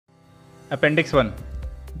Appendix 1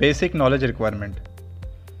 Basic Knowledge Requirement.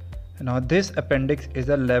 Now this appendix is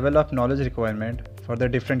the level of knowledge requirement for the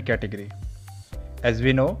different category. As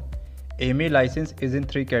we know, AME license is in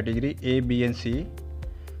 3 category A, B and C.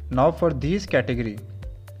 Now for these category,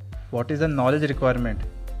 what is the knowledge requirement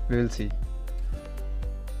we will see.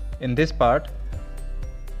 In this part,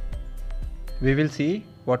 we will see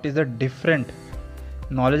what is the different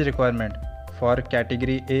knowledge requirement for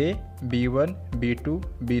category A, B1, B2,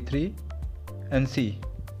 B3 and C.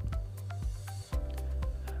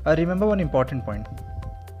 Remember one important point.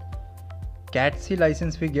 Cat C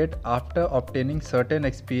license we get after obtaining certain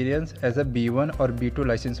experience as a B1 or B2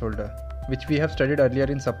 license holder, which we have studied earlier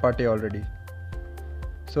in subpart A already.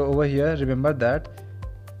 So over here remember that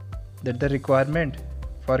the requirement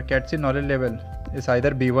for Cat C knowledge level is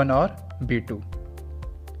either B1 or B2.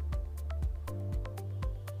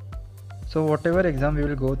 So whatever exam we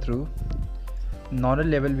will go through, knowledge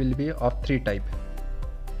level will be of 3 type.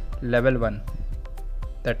 Level 1,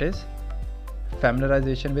 that is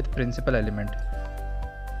familiarization with principal element,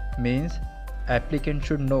 means applicant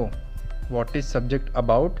should know what is subject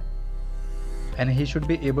about and he should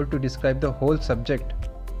be able to describe the whole subject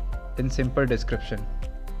in simple description,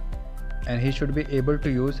 and he should be able to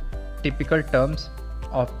use typical terms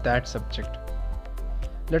of that subject.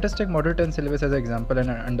 Let us take Module 10 syllabus as an example and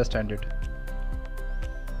understand it.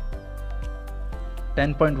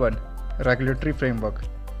 10.1 Regulatory Framework.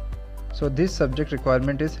 So this subject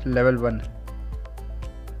requirement is level 1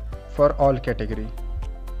 for all category.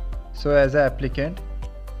 So as an applicant,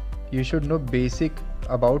 you should know basic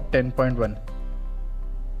about 10.1.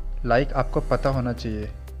 Like आपको पता होना चाहिए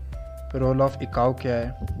role of ICAO क्या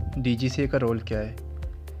है, DGCA का role क्या है,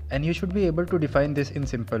 and you should be able to define this in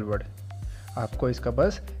simple word. आपको इसका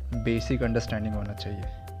बस basic understanding होना चाहिए.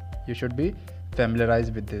 You should be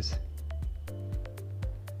familiarized with this.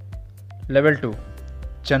 Level 2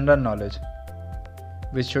 General Knowledge,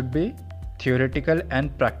 which should be theoretical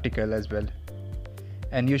and practical as well,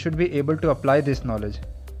 and you should be able to apply this knowledge.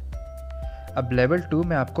 अब level 2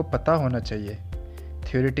 में आपको पता होना चाहिए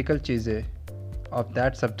theoretical चीज़ें of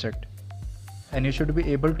that subject, and you should be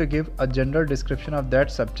able to give a general description of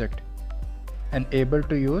that subject and able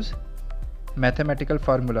to use mathematical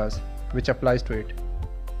formulas which applies to it,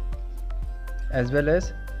 as well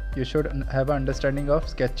as you should have an understanding of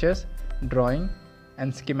sketches, drawing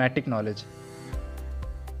and schematic knowledge.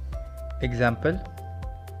 Example,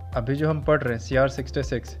 अभी जो हम पढ़ रहे हैं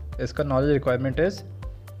CR66, इसका knowledge requirement is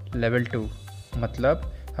level 2, मतलब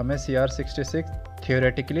हमें CR66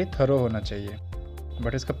 theoretically thorough होना चाहिए,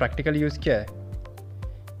 but इसका practical use क्या है?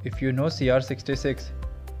 If you know CR66,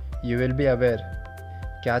 you will be aware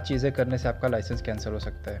क्या चीज़ें करने से आपका लाइसेंस कैंसिल हो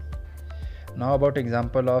सकता है. Now about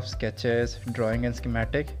example of sketches, drawing and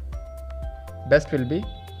schematic, best will be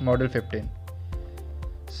Module 15.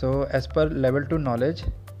 So as per level 2 knowledge,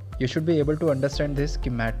 you should be able to understand these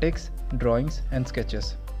schematics, drawings and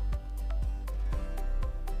sketches.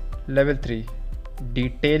 Level 3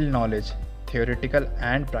 Detailed Knowledge, theoretical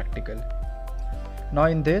and practical. Now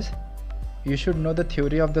in this, you should know the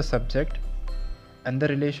theory of the subject and the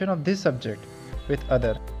relation of this subject with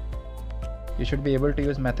other. You should be able to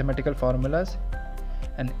use mathematical formulas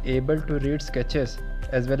and able to read sketches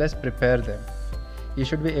as well as prepare them. You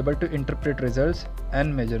should be able to interpret results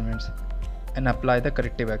and measurements and apply the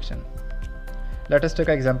corrective action. Let us take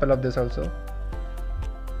an example of this also.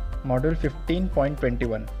 Module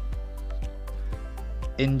 15.21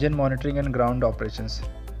 Engine Monitoring and Ground Operations.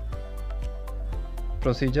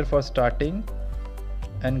 Procedure for starting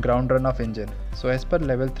and ground run of engine. So as per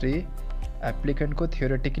level 3, applicant को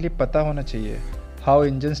theoretically पता होना चाहिए how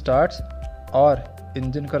engine starts और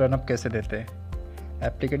engine का run up कैसे देते हैं.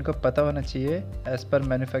 Applicant को पता होना चाहिए as per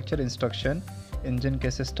manufacturer instruction engine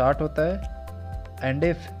कैसे start होता है, and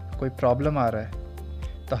if कोई problem आ रहा है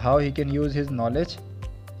तो how he can use his knowledge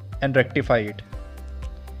and rectify it.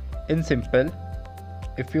 In simple,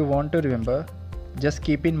 if you want to remember, just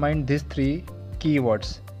keep in mind these 3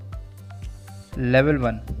 keywords. Level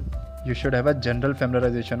 1, you should have a general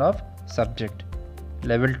familiarization of subject.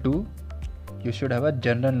 Level 2, you should have a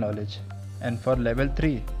general knowledge, and for level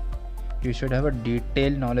 3, you should have a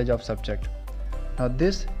detailed knowledge of subject. Now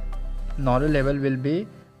this knowledge level will be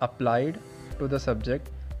applied to the subject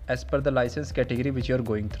as per the license category which you are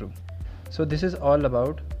going through. So this is all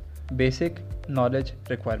about basic knowledge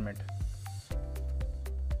requirement.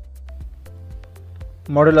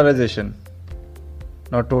 Modularization.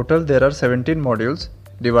 Now total there are 17 modules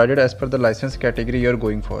divided as per the license category you are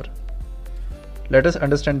going for. Let us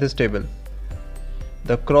understand this table.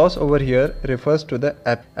 The cross over here refers to the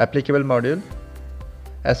applicable module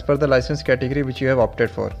as per the license category which you have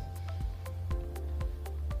opted for.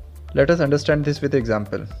 Let us understand this with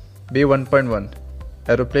example. B1.1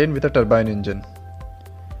 Aeroplane with a turbine engine.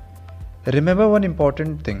 Remember one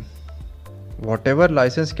important thing. Whatever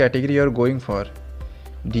license category you are going for,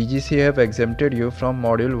 DGCA have exempted you from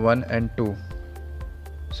module 1 and 2.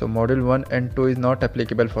 So module 1 and 2 is not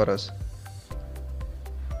applicable for us.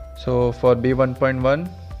 So for B1.1,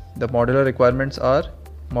 the modular requirements are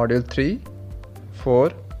module 3,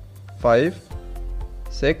 4, 5,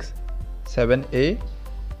 6, 7A,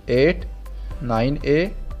 8,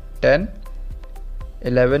 9A, 10,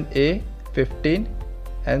 11A, 15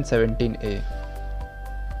 and 17A.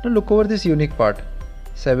 Now look over this unique part,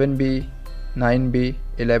 7B, 9B,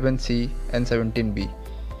 11C and 17B.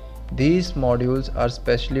 These modules are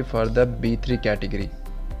specially for the B3 category.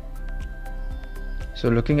 So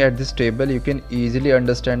looking at this table, you can easily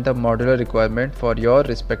understand the modular requirement for your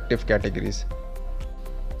respective categories.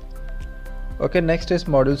 Okay, next is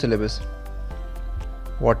module syllabus.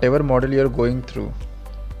 Whatever module you are going through,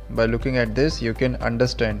 by looking at this, you can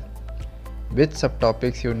understand which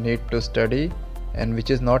subtopics you need to study and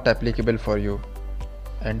which is not applicable for you,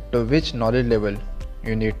 and to which knowledge level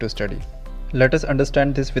you need to study. Let us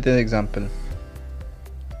understand this with an example.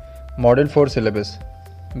 Module 4 syllabus.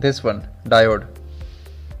 This one, diode.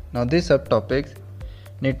 Now these subtopics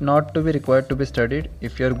need not to be required to be studied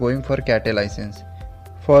if you are going for Cat A license.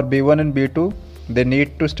 For B1 and B2, they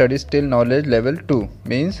need to study still knowledge level 2,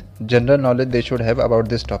 means general knowledge they should have about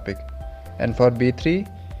this topic. And for B3,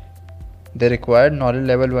 they require knowledge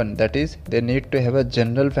level 1, that is, they need to have a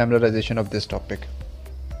general familiarization of this topic.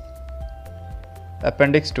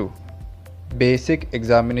 Appendix 2, Basic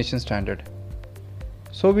Examination Standard.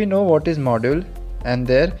 So we know what is module and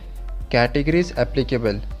their categories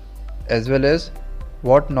applicable, as well as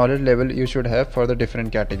what knowledge level you should have for the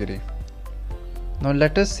different category. Now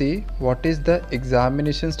let us see what is the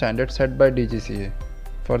examination standard set by DGCA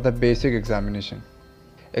for the basic examination.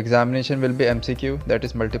 Examination will be MCQ, that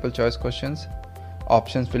is multiple choice questions.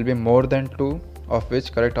 Options will be more than 2, of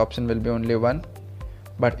which correct option will be only 1.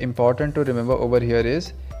 But important to remember over here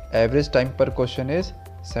is average time per question is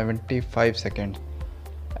 75 seconds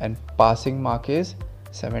and passing mark is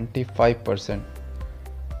 75%.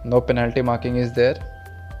 No penalty marking is there.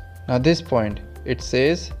 Now this point, it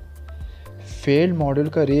says failed module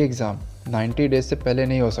का री exam 90 days से पहले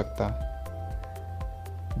नहीं हो सकता,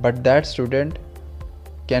 but that student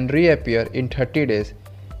can reappear in 30 days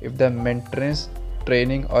if the maintenance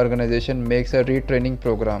training organisation makes a retraining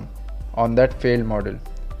programme on that failed module.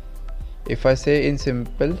 If I से in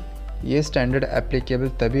simple, ये standard applicable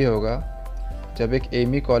तभी होगा जब एक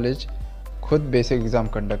एमी कॉलेज खुद बेसिक एग्ज़ाम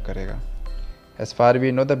कंडक्ट करेगा. As far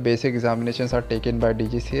we know the basic examinations are taken by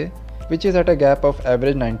DGCA, which is at a gap of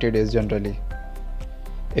average 90 days generally,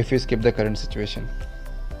 if you skip the current situation.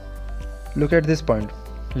 Look at this point,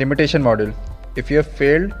 limitation module. If you have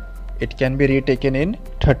failed, it can be retaken in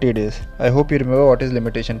 30 days. I hope you remember what is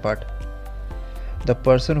limitation part. The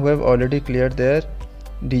person who have already cleared their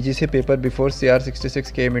DGCA paper before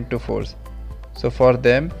CR66 came into force, so for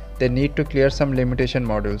them they need to clear some limitation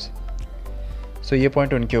modules. So ये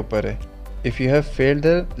point उनके ऊपर है. If you have failed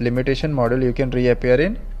the limitation module, you can reappear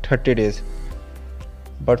in 30 days,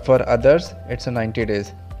 but for others it's a 90 days.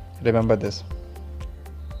 Remember this.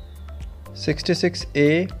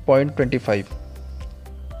 66A.25,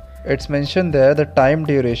 it's mentioned there the time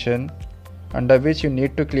duration under which you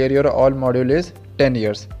need to clear your all module is 10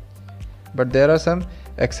 years, but there are some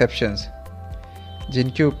exceptions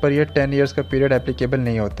जिनके ऊपर ये 10 years का period applicable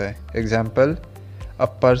नहीं होता है. Example, a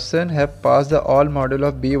person have passed the all module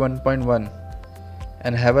of B1.1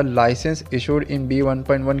 and have a license issued in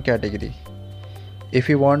B1.1 category. If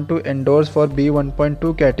he want to endorse for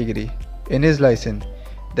B1.2 category in his license,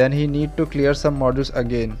 then he need to clear some modules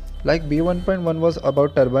again. Like B1.1 was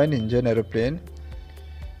about turbine engine aeroplane,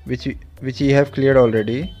 which he have cleared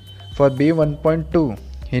already. For B1.2,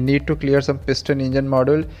 he need to clear some piston engine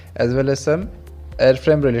module as well as some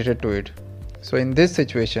airframe related to it. So in this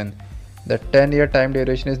situation, the 10-year time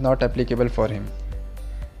duration is not applicable for him.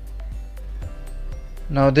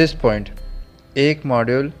 Now this point, एक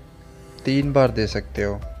module 3 बार दे सकते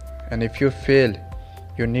हो, and if you fail,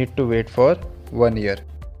 you need to wait for 1 year.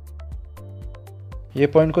 ये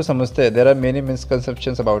point को समझते हैं. There are many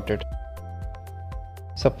misconceptions about it.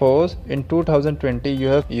 Suppose in 2020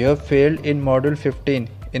 you have failed in module 15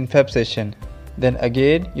 in Feb session, then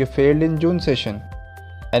again you failed in June session,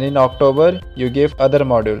 and in October you gave other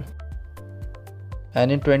module,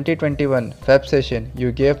 and in 2021 Feb session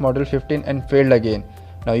you gave module 15 and failed again.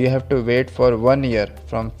 Now you have to wait for 1 year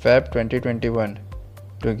from Feb 2021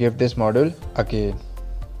 to give this module again.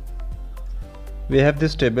 We have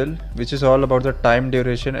this table which is all about the time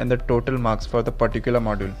duration and the total marks for the particular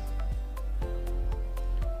module.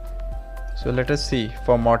 So let us see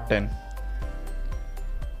for mod 10.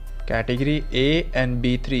 Category A and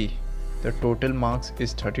B3, the total marks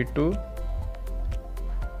is 32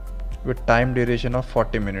 with time duration of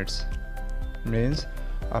 40 minutes. Means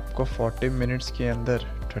आपको 40 minutes के अंदर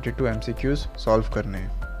 32 MCQs solve करने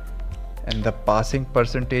हैं. And the passing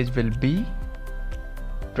percentage will be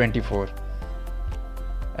 24.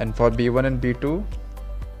 And for B1 and B2,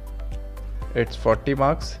 it's 40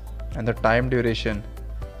 marks and the time duration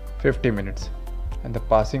 50 minutes. And the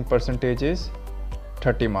passing percentage is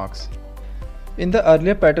 30 marks. In the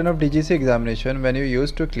earlier pattern of DGC examination, when you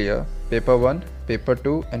used to clear paper 1, paper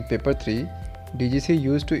 2 and paper 3, DGC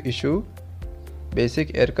used to issue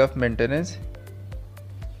Basic Aircraft Maintenance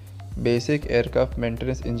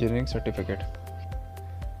Engineering Certificate.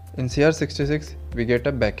 In CR 66, we get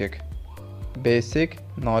a BACEC, Basic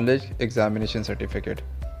Knowledge Examination Certificate,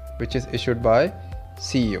 which is issued by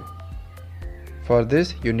CEO. For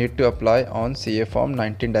this, you need to apply on CA Form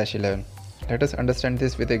 19-11. Let us understand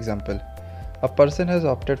this with example. A person has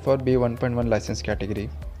opted for B1.1 license category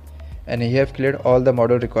and he have cleared all the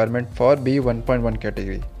module requirement for B1.1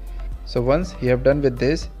 category. So once he have done with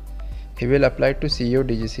this, he will apply to CEO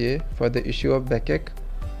DGCA for the issue of BACEC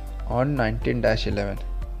on 19-11.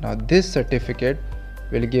 Now this certificate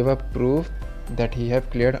will give a proof that he have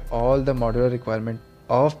cleared all the modular requirement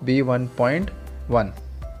of B1.1.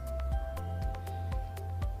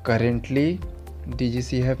 Currently,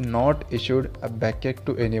 DGC have not issued a BACEC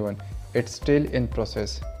to anyone. It's still in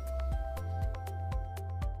process.